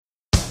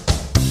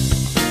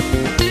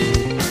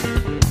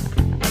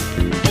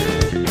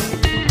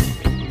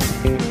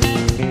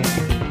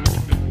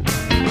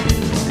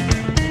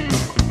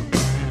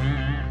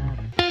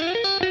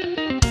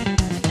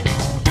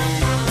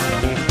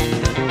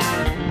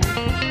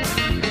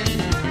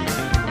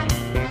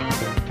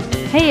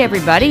Hey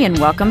everybody, and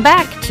welcome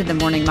back to the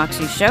Morning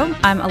Moxie Show.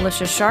 I'm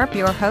Alicia Sharp,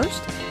 your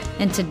host,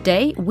 and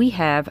today we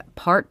have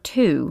part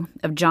 2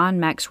 of John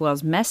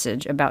Maxwell's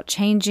message about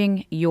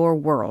changing your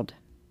world.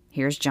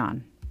 Here's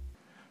John.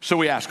 So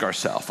we ask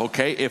ourselves,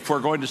 okay, if we're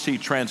going to see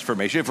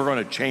transformation, if we're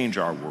going to change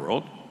our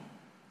world,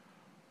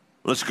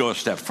 let's go a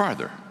step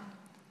farther.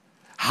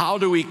 How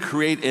do we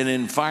create an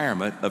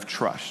environment of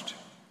trust?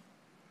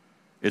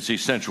 It's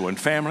essential in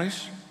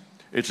families,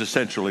 it's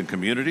essential in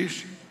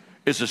communities,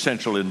 it's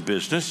essential in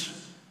business.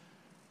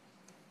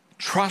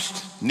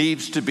 Trust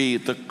needs to be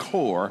the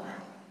core,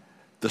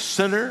 the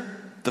center,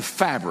 the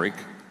fabric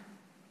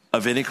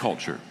of any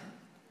culture.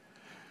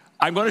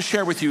 I'm going to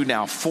share with you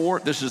now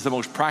this is the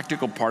most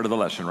practical part of the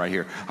lesson right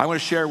here. I'm going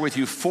to share with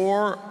you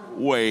 4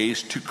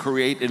 ways to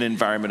create an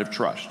environment of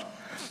trust.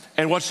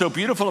 And what's so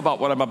beautiful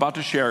about what I'm about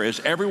to share is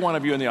every one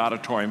of you in the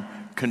auditorium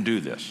can do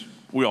this.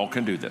 We all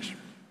can do this.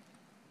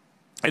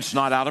 It's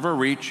not out of our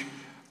reach.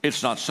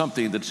 It's not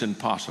something that's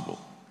impossible.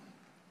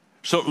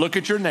 So look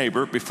at your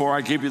neighbor before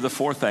I give you the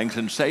 4 things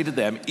and say to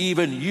them,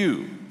 even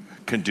you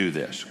can do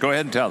this. Go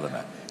ahead and tell them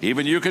that.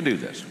 Even you can do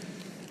this.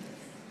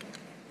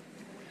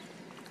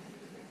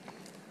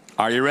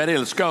 Are you ready?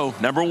 Let's go.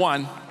 Number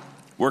 1,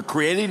 we're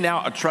creating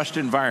now a trust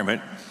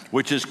environment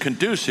which is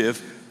conducive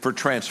for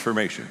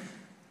transformation.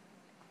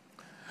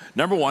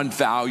 Number 1,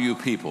 value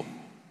people.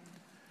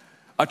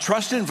 A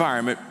trust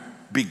environment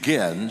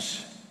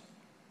begins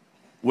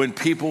when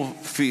people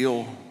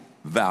feel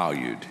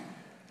valued.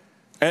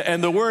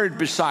 And the word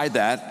beside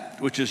that,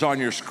 which is on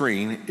your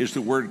screen, is the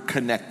word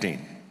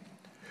connecting.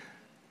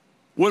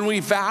 When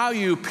we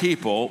value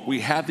people,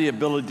 we have the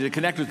ability to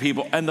connect with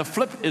people. And the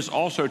flip is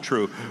also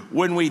true.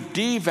 When we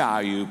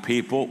devalue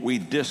people, we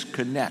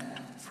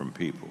disconnect from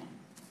people.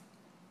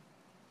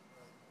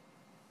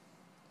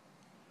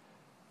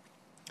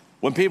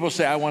 When people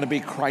say, I want to be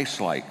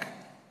Christ-like,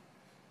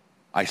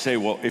 I say,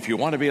 well, if you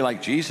want to be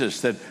like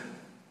Jesus, then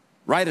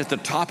right at the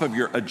top of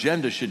your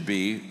agenda should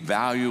be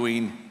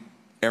valuing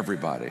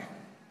everybody.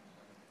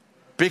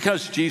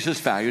 Because Jesus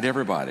valued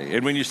everybody.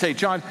 And when you say,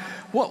 John,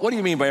 what do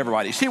you mean by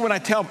everybody? See, when I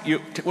tell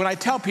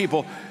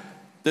people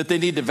that they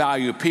need to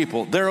value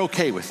people, they're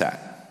okay with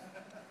that.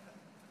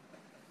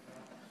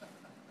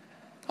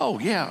 Oh,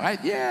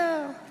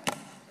 yeah.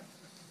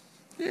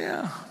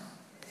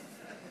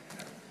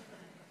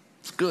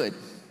 It's good.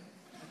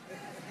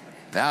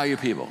 Value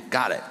people.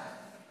 Got it.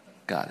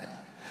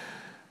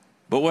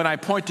 But when I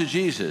point to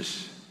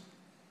Jesus,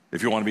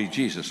 if you want to be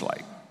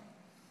Jesus-like,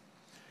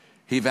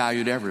 he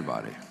valued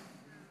everybody.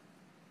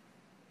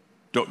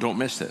 Don't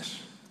miss this.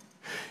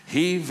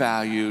 He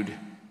valued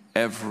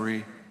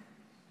everybody.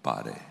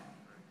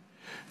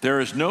 There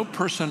is no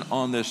person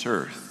on this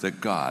earth that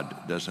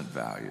God doesn't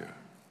value.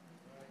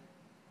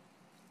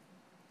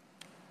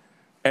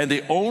 And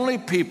the only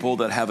people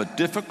that have a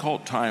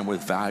difficult time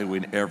with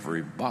valuing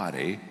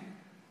everybody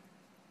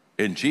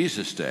in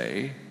Jesus'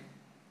 day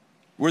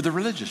were the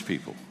religious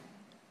people.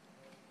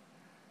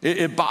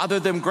 It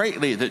bothered them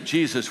greatly that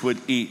Jesus would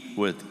eat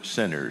with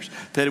sinners,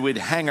 that he would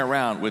hang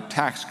around with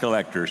tax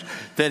collectors,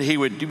 that he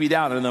would be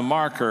down in the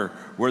marker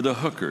where the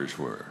hookers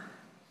were.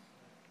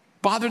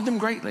 Bothered them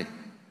greatly.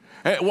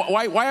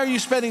 Why are you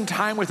spending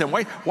time with him?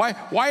 Why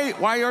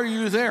are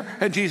you there?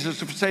 And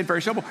Jesus was saying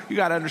very simple, you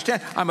got to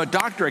understand, I'm a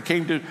doctor. I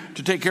came to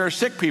take care of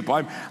sick people.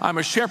 I'm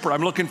a shepherd.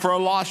 I'm looking for a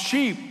lost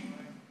sheep.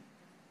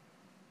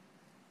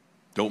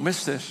 Don't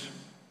miss this.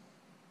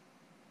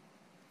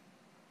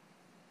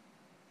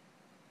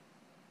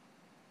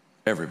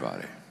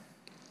 Everybody.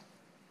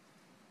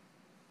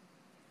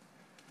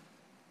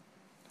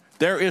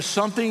 There is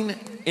something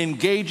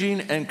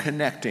engaging and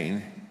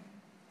connecting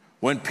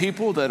when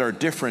people that are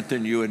different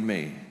than you and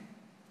me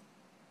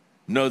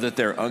know that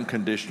they're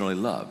unconditionally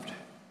loved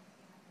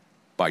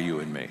by you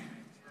and me.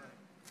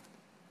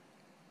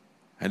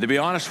 And to be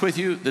honest with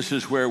you, this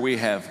is where we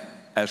have,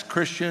 as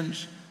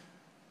Christians,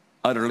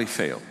 utterly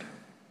failed.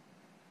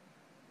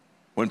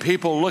 When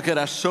people look at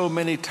us so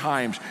many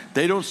times,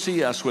 they don't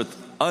see us with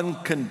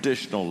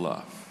unconditional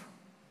love.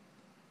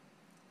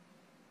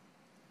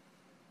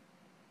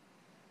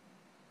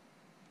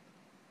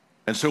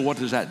 And so what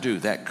does that do?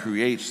 That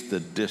creates the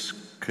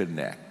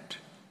disconnect.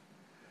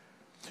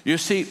 You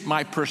see,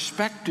 my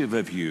perspective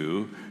of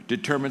you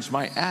determines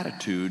my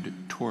attitude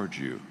towards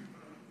you.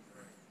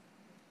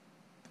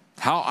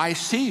 How I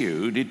see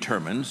you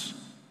determines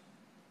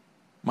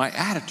my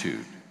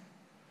attitude.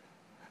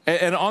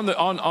 And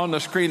on the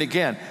screen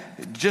again,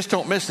 just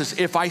don't miss this.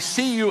 If I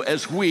see you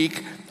as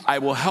weak, I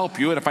will help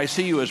you. And if I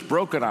see you as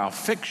broken, I'll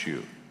fix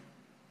you.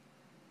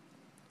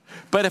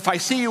 But if I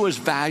see you as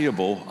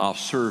valuable, I'll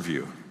serve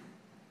you.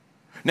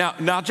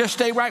 Now just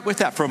stay right with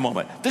that for a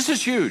moment. This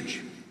is huge.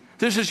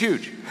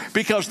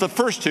 Because the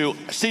first 2,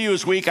 see you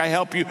as weak, I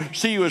help you.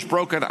 See you as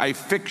broken, I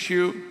fix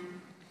you.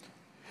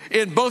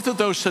 In both of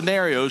those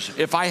scenarios,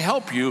 if I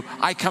help you,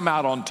 I come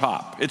out on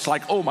top. It's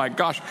like, oh my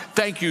gosh,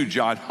 thank you,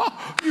 John.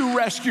 Oh, you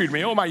rescued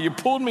me. Oh my, you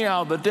pulled me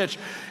out of the ditch.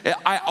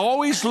 I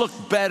always look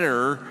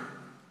better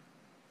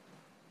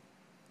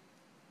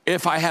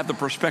if I have the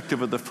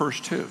perspective of the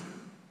first 2.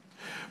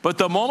 But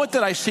the moment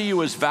that I see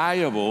you as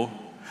valuable,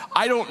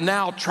 I don't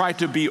now try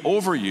to be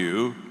over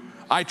you.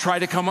 I try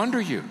to come under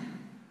you.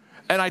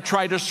 And I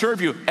try to serve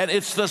you. And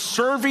it's the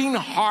serving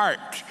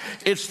heart.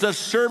 It's the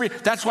serving.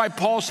 That's why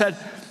Paul said,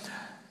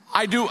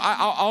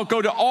 I'll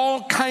go to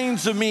all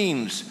kinds of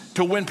means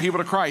to win people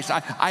to Christ.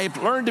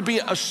 I've learned to be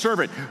a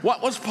servant.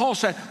 What was Paul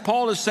saying?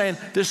 Paul is saying,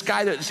 this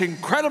guy that's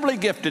incredibly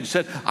gifted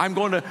said, I'm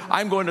going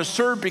to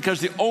serve,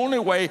 because the only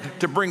way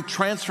to bring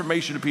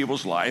transformation to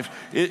people's lives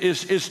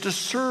is to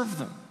serve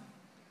them.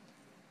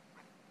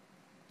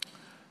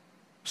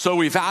 So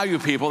we value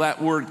people.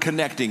 That word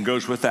connecting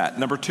goes with that.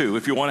 Number two,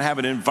 if you want to have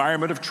an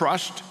environment of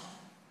trust,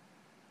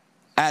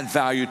 add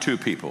value to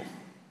people.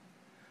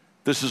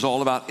 This is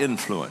all about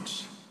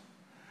influence.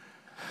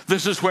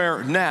 This is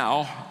where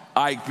now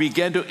I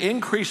began to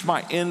increase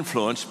my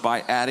influence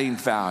by adding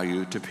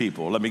value to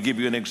people. Let me give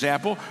you an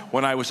example.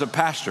 When I was a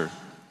pastor,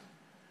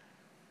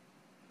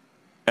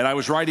 and I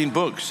was writing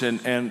books,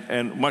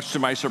 and much to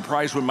my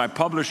surprise, when my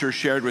publisher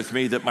shared with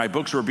me that my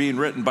books were being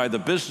written by the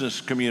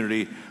business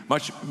community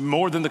much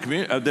more than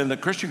the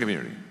Christian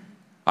community,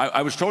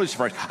 I was totally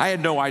surprised. I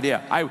had no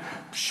idea. I was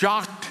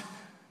shocked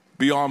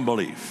beyond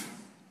belief.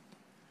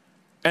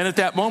 And at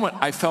that moment,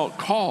 I felt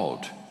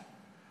called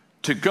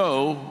to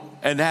go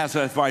and have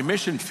as my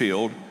mission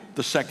field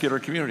the secular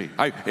community.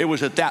 It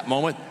was at that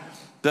moment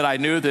that I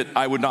knew that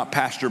I would not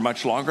pastor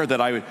much longer,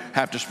 that I would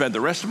have to spend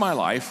the rest of my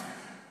life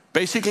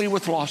basically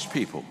with lost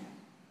people.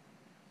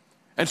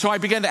 And so I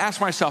began to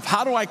ask myself,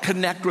 how do I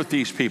connect with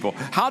these people?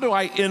 How do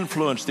I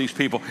influence these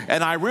people?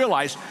 And I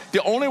realized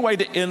the only way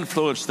to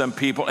influence them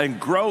people and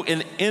grow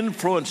in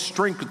influence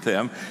strength with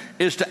them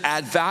is to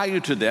add value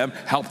to them,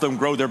 help them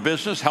grow their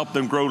business, help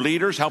them grow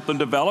leaders, help them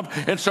develop.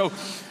 And so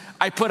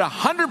I put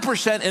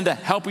 100% into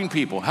helping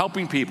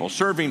people,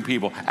 serving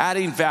people,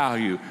 adding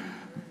value,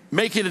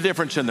 making a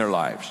difference in their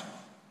lives.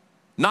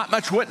 Not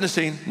much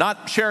witnessing,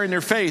 not sharing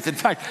their faith. In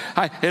fact,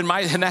 in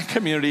that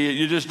community,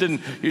 you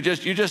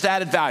just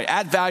added value,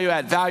 add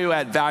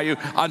value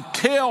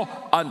until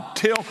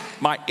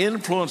my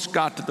influence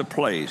got to the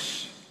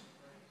place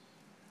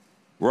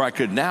where I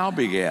could now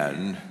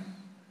begin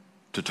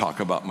to talk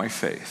about my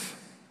faith.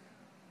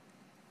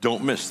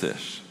 Don't miss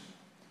this.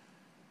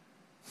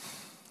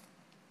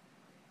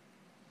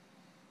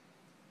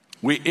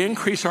 We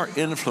increase our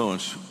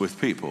influence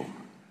with people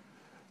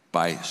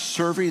by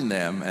serving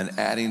them and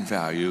adding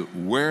value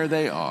where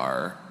they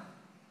are,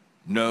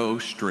 no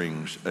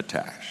strings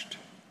attached.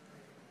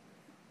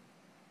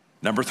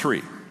 Number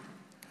three,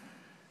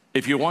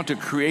 if you want to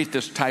create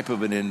this type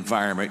of an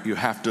environment, you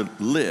have to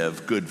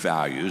live good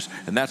values,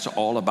 and that's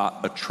all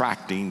about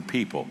attracting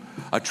people.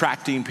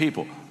 Attracting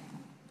people.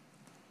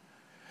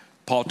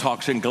 Paul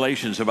talks in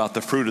Galatians about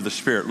the fruit of the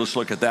Spirit. Let's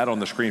look at that on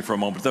the screen for a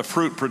moment. The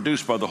fruit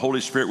produced by the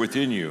Holy Spirit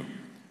within you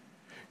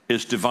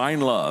is divine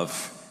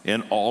love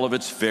in all of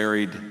its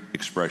varied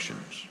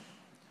expressions.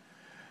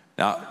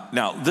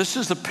 Now, this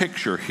is a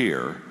picture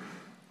here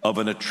of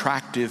an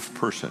attractive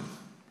person.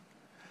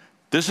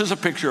 This is a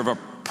picture of a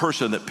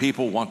person that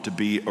people want to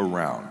be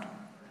around.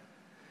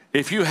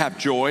 If you have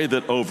joy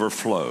that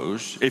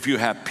overflows, if you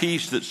have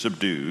peace that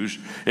subdues,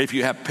 if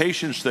you have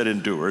patience that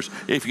endures,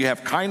 if you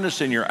have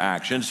kindness in your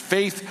actions,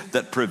 faith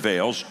that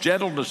prevails,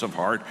 gentleness of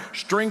heart,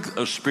 strength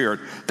of spirit,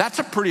 that's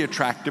a pretty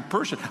attractive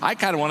person. I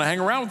kind of want to hang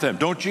around with them,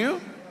 don't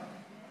you?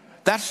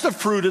 That's the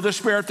fruit of the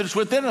Spirit that's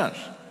within us.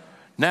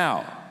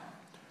 Now,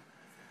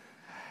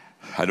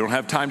 I don't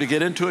have time to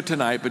get into it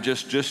tonight, but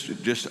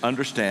just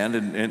understand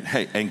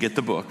and get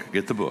the book.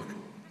 Get the book.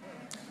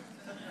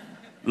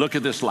 Look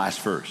at this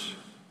last verse.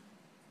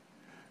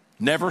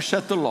 Never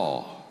set the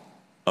law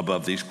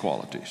above these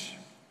qualities,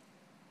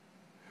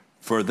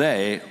 for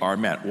they are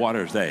meant. What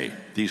are they?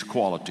 These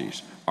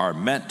qualities are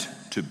meant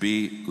to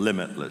be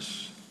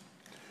limitless.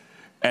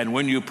 And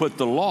when you put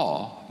the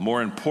law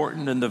more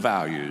important than the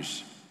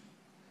values,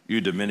 you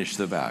diminish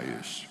the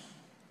values.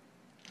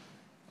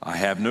 I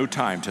have no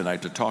time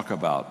tonight to talk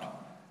about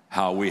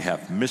how we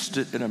have missed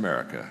it in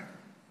America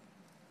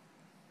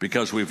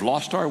because we've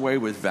lost our way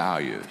with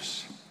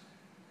values.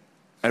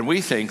 And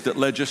we think that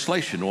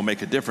legislation will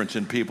make a difference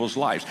in people's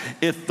lives.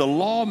 If the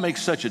law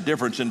makes such a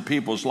difference in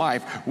people's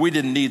life, we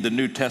didn't need the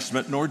New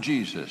Testament nor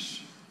Jesus.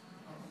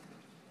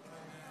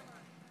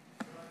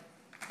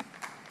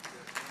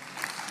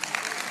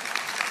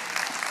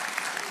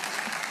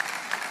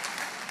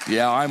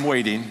 Yeah, I'm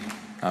waiting.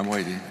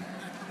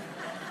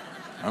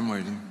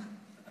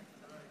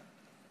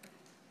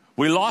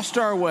 We lost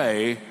our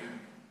way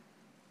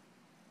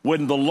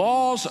when the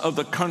laws of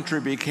the country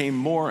became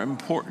more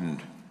important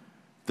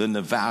than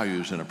the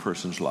values in a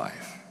person's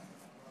life.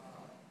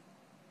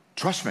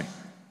 Trust me.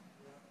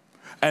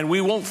 And we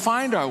won't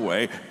find our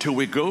way till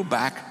we go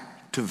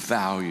back to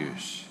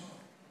values.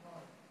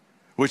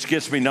 Which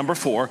gets me number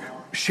 4,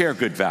 share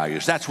good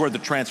values. That's where the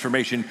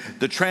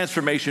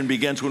transformation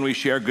begins, when we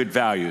share good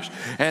values.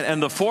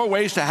 And the 4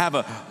 ways to have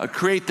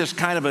create this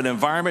kind of an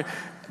environment: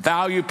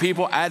 Value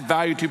people, add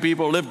value to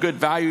people, live good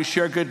values,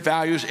 share good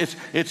values.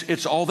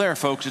 It's all there,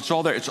 folks. It's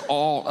all there. It's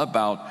all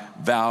about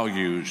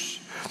values.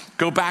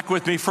 Go back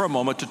with me for a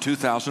moment to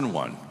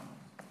 2001.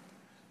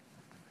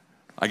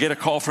 I get a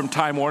call from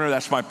Time Warner.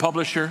 That's my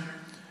publisher.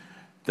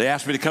 They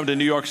asked me to come to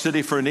New York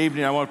City for an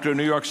evening. I went to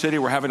New York City.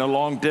 We're having a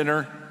long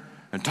dinner.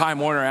 And Time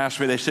Warner asked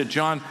me, they said,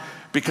 John,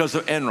 because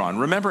of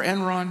Enron. Remember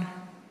Enron?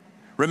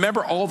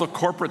 Remember all the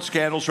corporate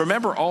scandals?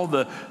 Remember all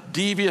the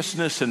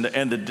deviousness and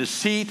the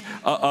deceit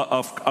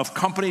of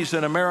companies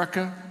in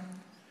America?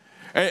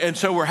 And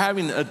so we're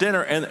having a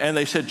dinner, and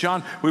they said,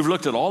 John, we've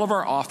looked at all of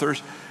our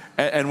authors,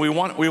 and we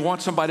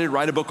want somebody to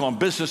write a book on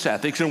business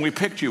ethics, and we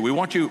picked you.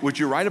 Would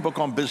you write a book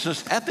on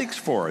business ethics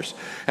for us?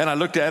 And I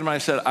looked at him and I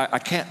said, I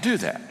can't do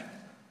that.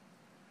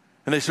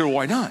 And they said, well,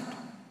 why not?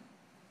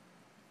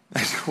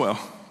 I said, well,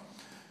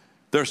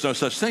 there's no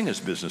such thing as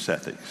business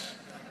ethics.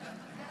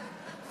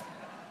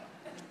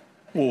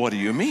 Well, what do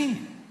you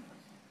mean?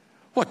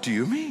 What do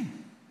you mean?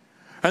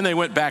 And they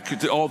went back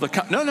to all the,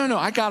 no,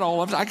 I got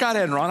all of it. I got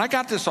Enron. I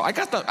got this. I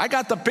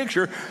got the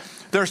picture.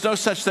 There's no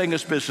such thing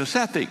as business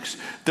ethics.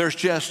 There's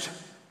just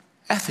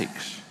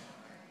ethics.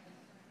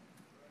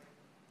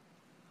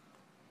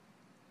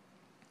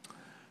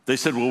 They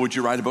said, well, would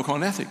you write a book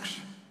on ethics?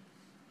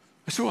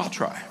 I said, well, I'll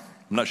try.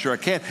 I'm not sure I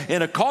can.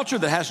 In a culture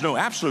that has no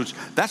absolutes,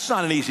 that's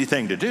not an easy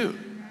thing to do.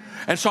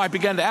 And so I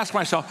began to ask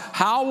myself,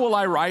 how will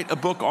I write a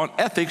book on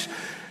ethics?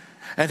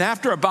 And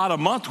after about a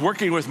month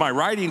working with my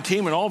writing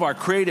team and all of our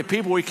creative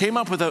people, we came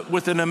up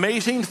with an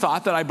amazing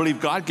thought that I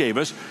believe God gave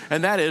us,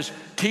 and that is,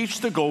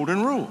 teach the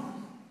golden rule.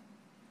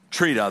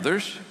 Treat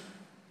others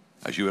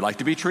as you would like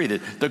to be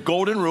treated. The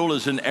golden rule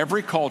is in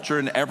every culture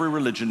and every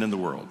religion in the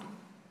world.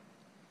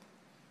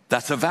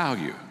 That's a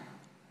value.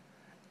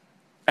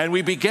 And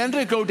we began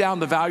to go down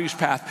the values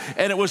path,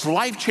 and it was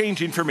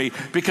life-changing for me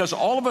because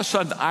all of a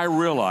sudden I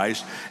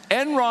realized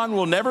Enron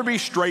will never be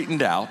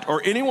straightened out,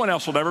 or anyone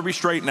else will never be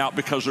straightened out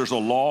because there's a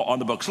law on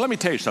the books. So let me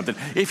tell you something.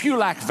 If you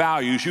lack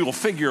values, you will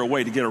figure a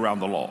way to get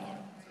around the law.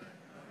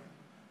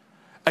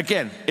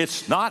 Again,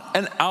 it's not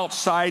an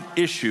outside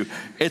issue.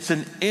 It's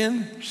an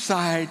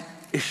inside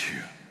issue.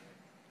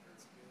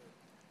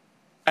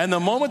 And the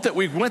moment that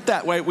we went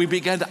that way, we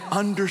began to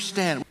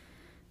understand.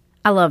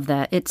 I love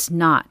that. It's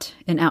not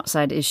an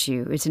outside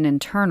issue. It's an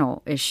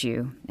internal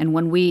issue. And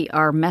when we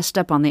are messed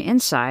up on the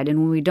inside and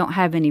when we don't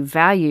have any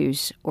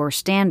values or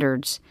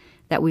standards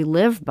that we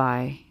live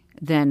by,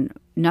 then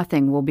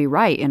nothing will be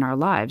right in our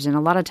lives. And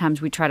a lot of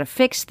times we try to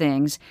fix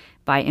things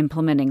by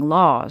implementing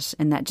laws,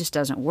 and that just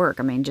doesn't work.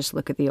 I mean, just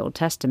look at the Old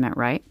Testament,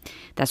 right?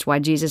 That's why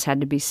Jesus had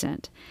to be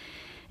sent.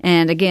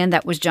 And again,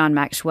 that was John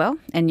Maxwell,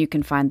 and you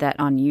can find that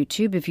on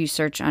YouTube if you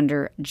search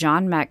under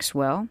John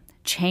Maxwell,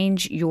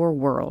 Change Your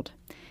World.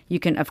 You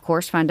can, of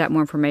course, find out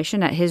more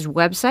information at his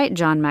website,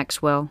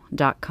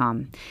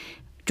 johnmaxwell.com.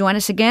 Join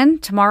us again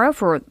tomorrow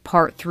for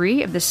part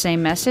 3 of the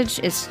same message.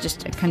 It's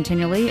just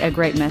continually a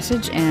great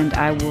message, and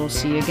I will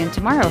see you again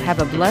tomorrow. Have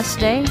a blessed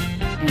day,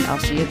 and I'll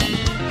see you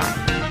then.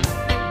 Bye.